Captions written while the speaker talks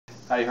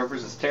Howdy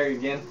Herpers, it's Terry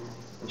again,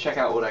 and check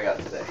out what I got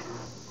today.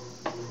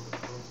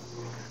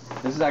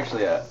 This is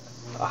actually a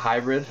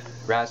hybrid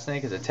rat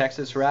snake. It's a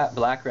Texas rat,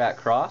 black rat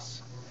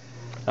cross.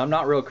 I'm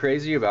not real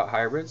crazy about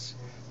hybrids,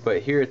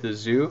 but here at the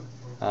zoo,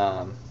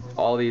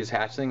 all these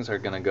hatchlings are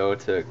going to go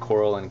to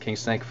coral and king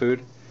snake food,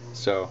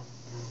 so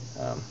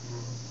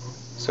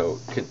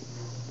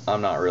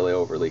I'm not really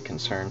overly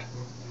concerned.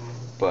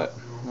 But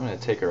I'm going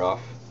to take her off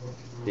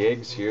the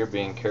eggs here,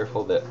 being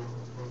careful that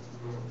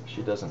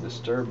she doesn't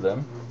disturb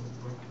them.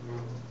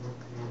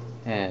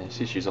 And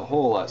see, she's a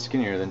whole lot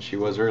skinnier than she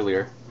was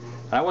earlier.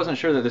 And I wasn't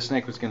sure that this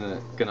snake was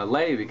gonna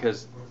lay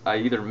because I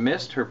either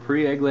missed her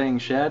pre-egg laying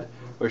shed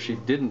or she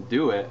didn't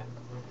do it.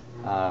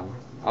 I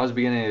was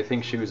beginning to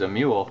think she was a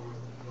mule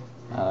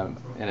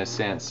in a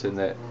sense, and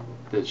that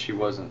she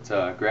wasn't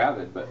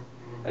gravid. But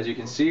as you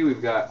can see,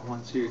 we've got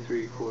 1, 2,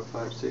 3, 4,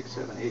 5, 6,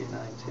 7, 8,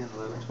 9, 10,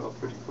 11, 12,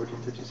 13, 14,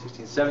 15,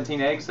 16,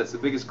 17 eggs. That's the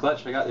biggest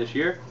clutch I got this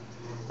year.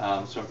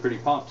 So I'm pretty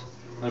pumped.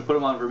 I'm gonna put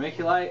them on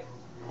vermiculite.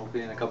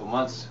 Hopefully in a couple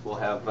months we'll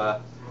have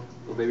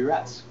little baby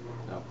rats.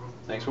 So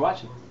thanks for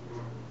watching.